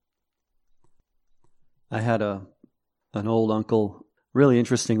I had an old uncle, really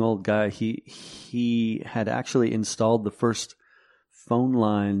interesting old guy. He had actually installed the first phone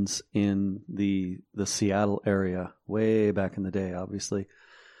lines in the Seattle area way back in the day. Obviously,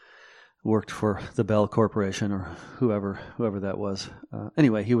 worked for the Bell Corporation or whoever that was.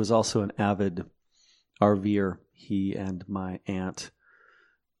 Anyway, he was also an avid RVer. He and my aunt,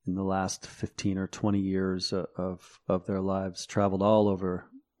 in the last 15 or 20 years of their lives, traveled all over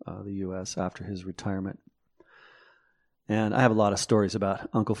the U.S. after his retirement. And I have a lot of stories about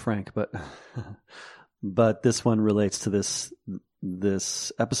Uncle Frank, but this one relates to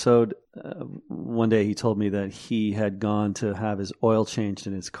this episode. One day he told me that he had gone to have his oil changed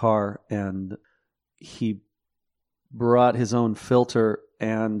in his car, and he brought his own filter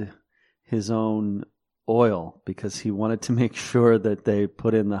and his own oil because he wanted to make sure that they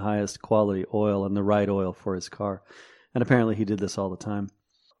put in the highest quality oil and the right oil for his car. And apparently he did this all the time.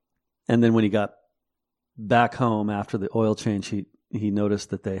 And then when he got back home after the oil change, he noticed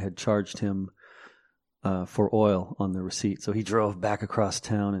that they had charged him for oil on the receipt. So he drove back across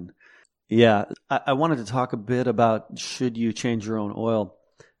town. And yeah, I wanted to talk a bit about, should you change your own oil,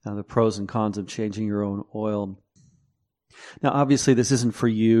 the pros and cons of changing your own oil. Now, obviously, this isn't for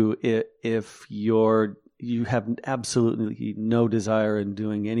you if you have absolutely no desire in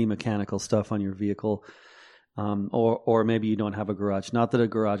doing any mechanical stuff on your vehicle, or maybe you don't have a garage. Not that a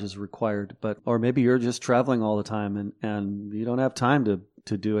garage is required, or maybe you're just traveling all the time and you don't have time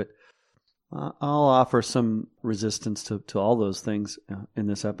to do it. I'll offer some resistance to all those things in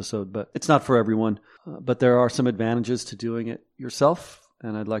this episode, but it's not for everyone. But there are some advantages to doing it yourself,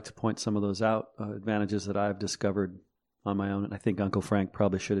 and I'd like to point some of those out, advantages that I've discovered on my own. And I think Uncle Frank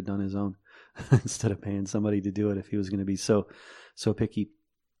probably should have done his own instead of paying somebody to do it if he was going to be so picky.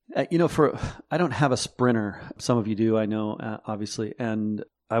 I don't have a Sprinter. Some of you do, I know, obviously. And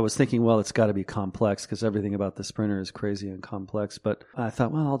I was thinking, well, it's got to be complex because everything about the Sprinter is crazy and complex. But I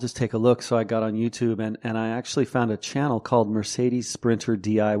thought, well, I'll just take a look. So I got on YouTube and I actually found a channel called Mercedes Sprinter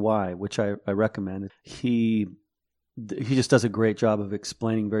DIY, which I recommend. He just does a great job of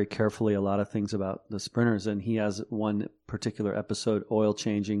explaining very carefully a lot of things about the Sprinters. And he has one particular episode, oil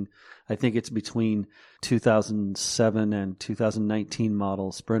changing. I think it's between 2007 and 2019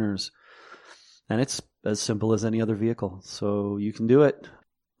 model Sprinters. And it's as simple as any other vehicle. So you can do it.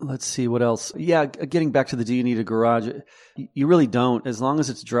 Let's see what else. Yeah, getting back to do you need a garage? You really don't. As long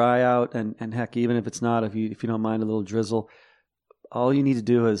as it's dry out and heck, even if it's not, if you don't mind a little drizzle, all you need to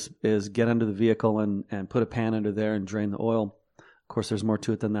do is get under the vehicle and put a pan under there and drain the oil. Of course, there's more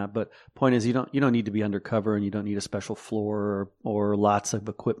to it than that. But point is, you don't need to be undercover, and you don't need a special floor or lots of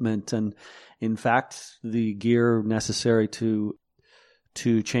equipment. And in fact, the gear necessary to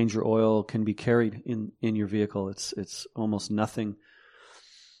change your oil can be carried in your vehicle. It's almost nothing.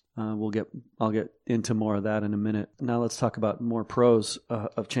 I'll get into more of that in a minute. Now let's talk about more pros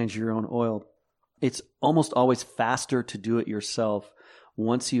of changing your own oil. It's almost always faster to do it yourself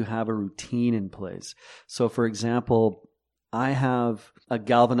once you have a routine in place. So, for example, I have a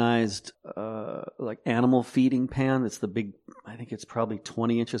galvanized like animal feeding pan. It's the big, I think it's probably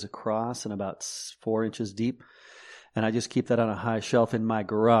 20 inches across and about 4 inches deep. And I just keep that on a high shelf in my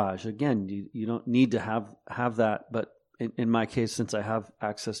garage. Again, you don't need to have that, but in my case, since I have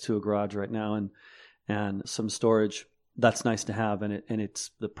access to a garage right now and some storage, that's nice to have, and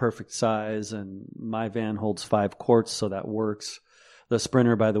it's the perfect size. And my van holds 5 quarts, so that works. The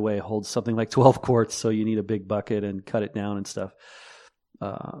Sprinter, by the way, holds something like 12 quarts, so you need a big bucket and cut it down and stuff.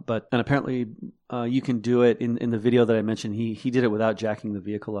 And apparently you can do it in the video that I mentioned. He did it without jacking the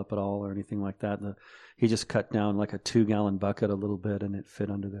vehicle up at all or anything like that. He just cut down like a 2-gallon bucket a little bit, and it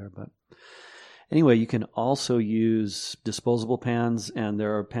fit under there. But anyway, you can also use disposable pans, and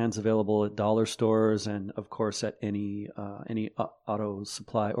there are pans available at dollar stores and, of course, at any auto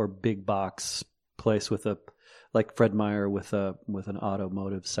supply or big box place like Fred Meyer with an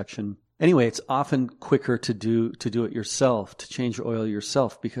automotive section. Anyway, it's often quicker to do it yourself, to change your oil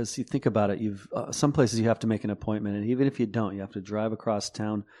yourself, because you think about it, some places you have to make an appointment, and even if you don't, you have to drive across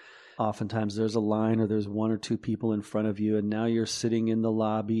town. Oftentimes there's a line or there's 1 or 2 people in front of you, and now you're sitting in the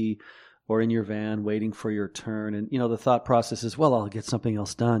lobby or in your van waiting for your turn. And, the thought process is, well, I'll get something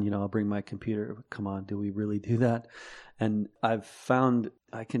else done. I'll bring my computer. Come on, do we really do that? And I've found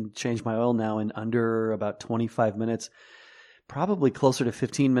I can change my oil now in under about 25 minutes, probably closer to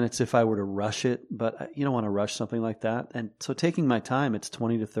 15 minutes if I were to rush it, but you don't want to rush something like that. And so taking my time, it's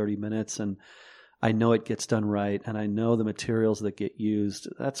 20 to 30 minutes, and I know it gets done right, and I know the materials that get used.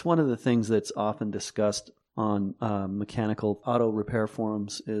 That's one of the things that's often discussed on mechanical auto repair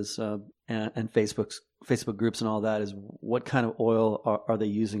forums and Facebook Facebook groups and all that is what kind of oil are they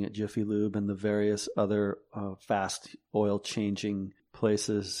using at Jiffy Lube and the various other fast oil changing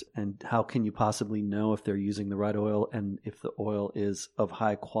places, and how can you possibly know if they're using the right oil and if the oil is of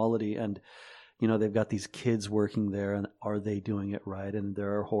high quality? And they've got these kids working there, and are they doing it right? And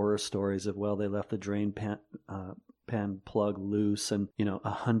there are horror stories of, well, they left the drain pan plug loose, and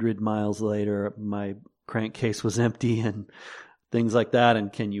 100 miles later my crankcase was empty, and things like that.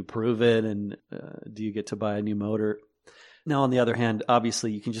 And can you prove it? And do you get to buy a new motor? Now, on the other hand,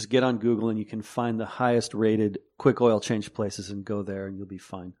 obviously, you can just get on Google and you can find the highest rated quick oil change places and go there and you'll be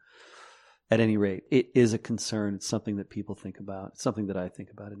fine. At any rate, it is a concern. It's something that people think about. It's something that I think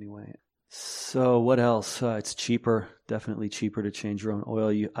about anyway. So what else? It's cheaper, definitely cheaper to change your own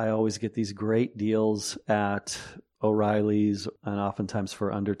oil. I always get these great deals at O'Reilly's, and oftentimes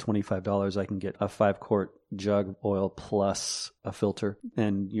for under $25, I can get a 5-quart jug of oil plus a filter,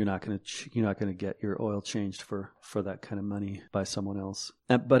 and you're not going to get your oil changed for that kind of money by someone else.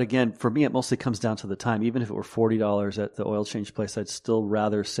 But again, for me, it mostly comes down to the time. Even if it were $40 at the oil change place, I'd still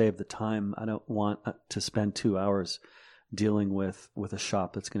rather save the time. I don't want to spend 2 hours dealing with a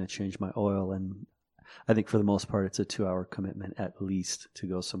shop that's going to change my oil. And I think for the most part, it's a 2-hour commitment at least to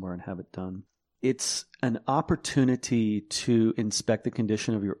go somewhere and have it done. It's an opportunity to inspect the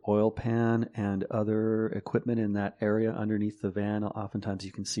condition of your oil pan and other equipment in that area underneath the van. Oftentimes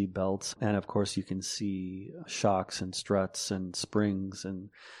you can see belts, and of course you can see shocks and struts and springs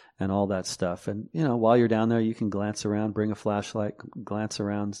and all that stuff. And, while you're down there, you can glance around, bring a flashlight, glance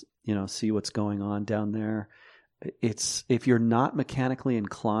around, see what's going on down there. If you're not mechanically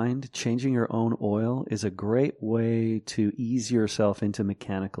inclined, changing your own oil is a great way to ease yourself into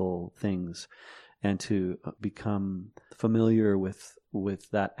mechanical things and to become familiar with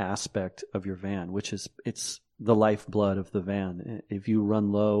that aspect of your van, which is, it's the lifeblood of the van. If you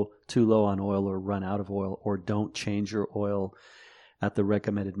run too low on oil, or run out of oil, or don't change your oil at the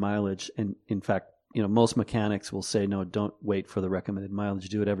recommended mileage, and in fact, most mechanics will say, no, don't wait for the recommended mileage.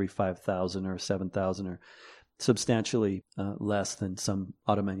 Do it every 5,000 or 7,000 or substantially less than some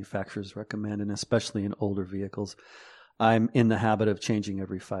auto manufacturers recommend, and especially in older vehicles. I'm in the habit of changing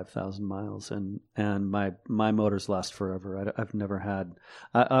every 5,000 miles, and my motors last forever. I've never had.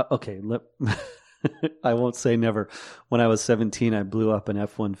 I won't say never. When I was 17, I blew up an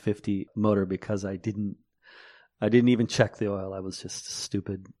F-150 motor because I didn't even check the oil. I was just a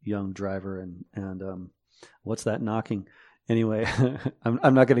stupid young driver, and what's that knocking? Anyway,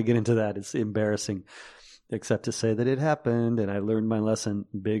 I'm not going to get into that. It's embarrassing. Except to say that it happened, and I learned my lesson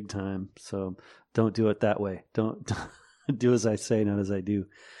big time. So don't do it that way. Don't do as I say, not as I do.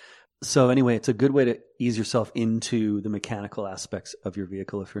 So anyway, it's a good way to ease yourself into the mechanical aspects of your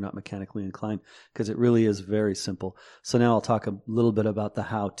vehicle if you're not mechanically inclined, because it really is very simple. So now I'll talk a little bit about the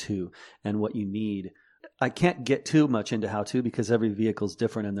how-to and what you need. I can't get too much into how-to because every vehicle is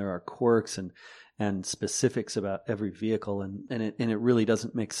different, and there are quirks and specifics about every vehicle, and it really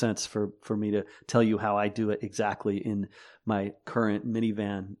doesn't make sense for me to tell you how I do it exactly in my current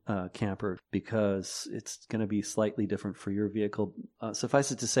minivan camper, because it's going to be slightly different for your vehicle.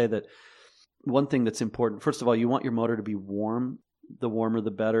 Suffice it to say that one thing that's important, first of all, you want your motor to be warm. The warmer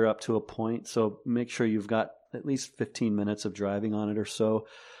the better, up to a point. So make sure you've got at least 15 minutes of driving on it or so,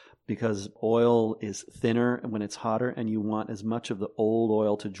 because oil is thinner when it's hotter, and you want as much of the old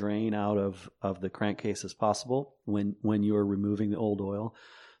oil to drain out of the crankcase as possible when you're removing the old oil.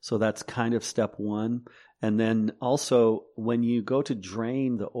 So that's kind of step one. And then also, when you go to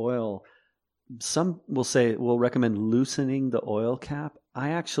drain the oil, some will recommend loosening the oil cap.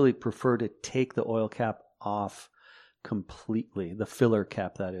 I actually prefer to take the oil cap off completely, the filler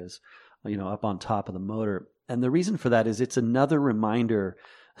cap, that is, up on top of the motor. And the reason for that is it's another reminder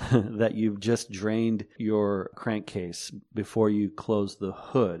that you've just drained your crankcase before you close the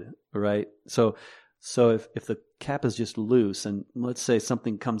hood, right? So if the cap is just loose, and let's say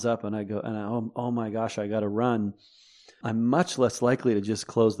something comes up and oh my gosh, I got to run, I'm much less likely to just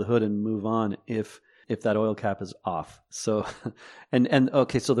close the hood and move on if that oil cap is off. So,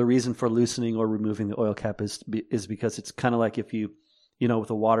 okay, so the reason for loosening or removing the oil cap is because it's kind of like if you with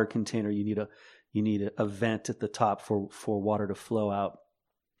a water container, you need a vent at the top for water to flow out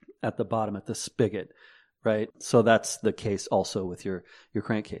at the bottom at the spigot, right? So that's the case also with your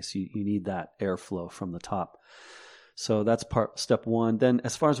crankcase. You need that airflow from the top. So that's step one. Then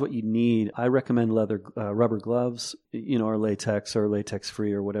as far as what you need, I recommend rubber gloves, or latex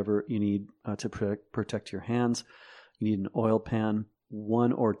free or whatever you need to protect your hands. You need an oil pan,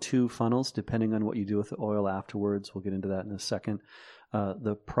 1 or 2 funnels, depending on what you do with the oil afterwards. We'll get into that in a second.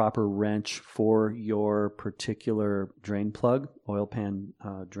 The proper wrench for your particular drain plug, oil pan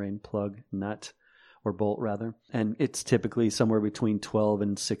drain plug nut, or bolt rather. And it's typically somewhere between 12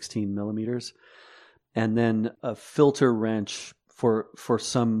 and 16 millimeters. And then a filter wrench for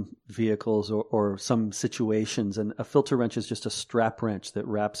some vehicles or some situations. And a filter wrench is just a strap wrench that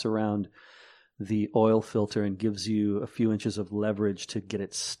wraps around the oil filter and gives you a few inches of leverage to get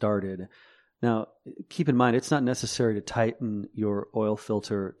it started. Now, keep in mind, it's not necessary to tighten your oil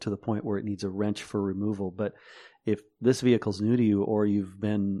filter to the point where it needs a wrench for removal. But if this vehicle's new to you or you've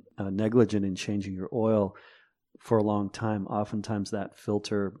been negligent in changing your oil for a long time, oftentimes that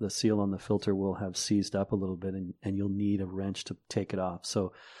filter, the seal on the filter will have seized up a little bit and you'll need a wrench to take it off.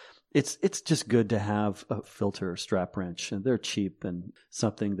 So it's just good to have a filter strap wrench, and they're cheap and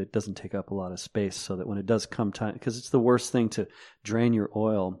something that doesn't take up a lot of space, so that when it does come time, because it's the worst thing to drain your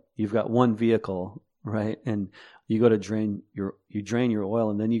oil. You've got one vehicle, right? And you go to drain your oil,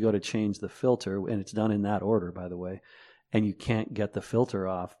 and then you go to change the filter, and it's done in that order, by the way, and you can't get the filter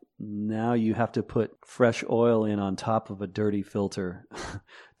off. Now you have to put fresh oil in on top of a dirty filter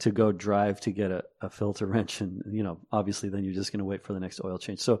to go drive to get a filter wrench. And, obviously then you're just going to wait for the next oil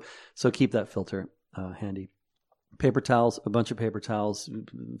change. So keep that filter handy. Paper towels, a bunch of paper towels.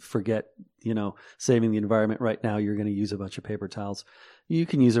 Forget, saving the environment right now. You're going to use a bunch of paper towels. You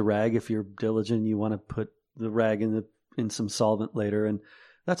can use a rag if you're diligent. You want to put the rag in some solvent later, and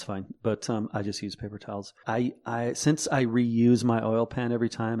that's fine, but I just use paper towels. Since I reuse my oil pan every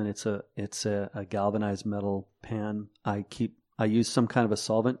time, and it's a galvanized metal pan, I use some kind of a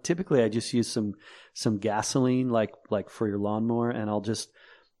solvent. Typically, I just use some gasoline, like for your lawnmower, and I'll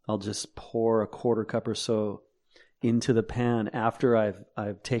just pour a quarter cup or so into the pan after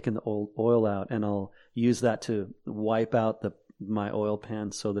I've taken the old oil out, and I'll use that to wipe out my oil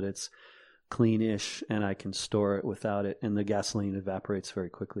pan so that it's cleanish and I can store it without it, and the gasoline evaporates very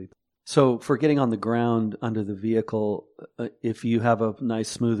quickly. So for getting on the ground under the vehicle, if you have a nice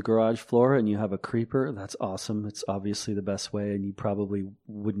smooth garage floor and you have a creeper, that's awesome. It's obviously the best way, and you probably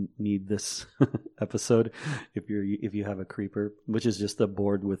wouldn't need this episode if you have a creeper, which is just a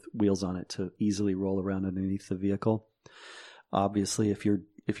board with wheels on it to easily roll around underneath the vehicle. Obviously, if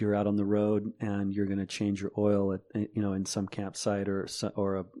you're out on the road and you're going to change your oil at, in some campsite or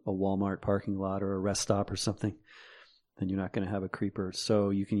a Walmart parking lot or a rest stop or something, then you're not going to have a creeper.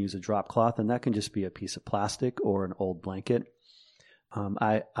 So you can use a drop cloth, and that can just be a piece of plastic or an old blanket.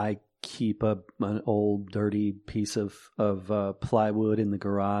 I keep an old dirty piece of plywood in the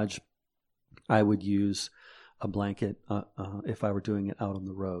garage. I would use a blanket if I were doing it out on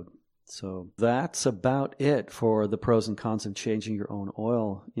the road. So that's about it for the pros and cons of changing your own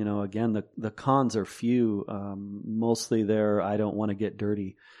oil. Again, the cons are few. Mostly I don't want to get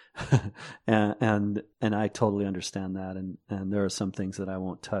dirty. and I totally understand that. And there are some things that I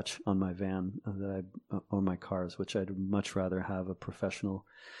won't touch on my van or my cars, which I'd much rather have a professional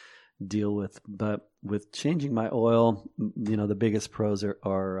deal with. But with changing my oil, the biggest pros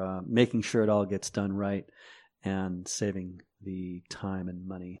are making sure it all gets done right and saving the time and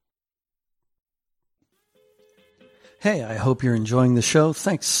money. Hey, I hope you're enjoying the show.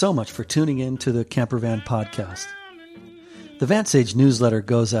 Thanks so much for tuning in to the Campervan Podcast. The Van Sage newsletter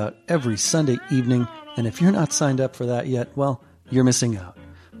goes out every Sunday evening, and if you're not signed up for that yet, well, you're missing out.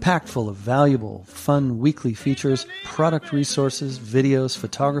 Packed full of valuable, fun weekly features, product resources, videos,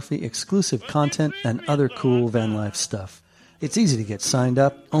 photography, exclusive content, and other cool van life stuff. It's easy to get signed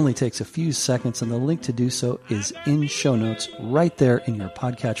up, only takes a few seconds, and the link to do so is in show notes right there in your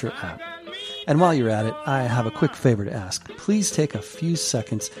podcatcher app. And while you're at it, I have a quick favor to ask. Please take a few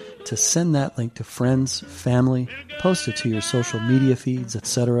seconds to send that link to friends, family, post it to your social media feeds,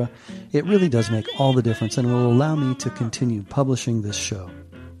 etc. It really does make all the difference and will allow me to continue publishing this show.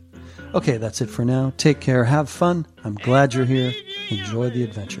 Okay, that's it for now. Take care. Have fun. I'm glad you're here. Enjoy the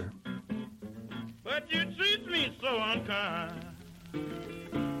adventure. But you treat me so unkind.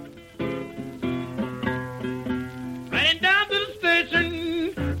 Ran down to the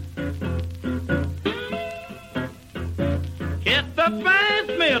station. Hit the fast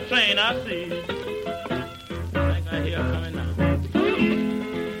mail train I see. I think I hear coming.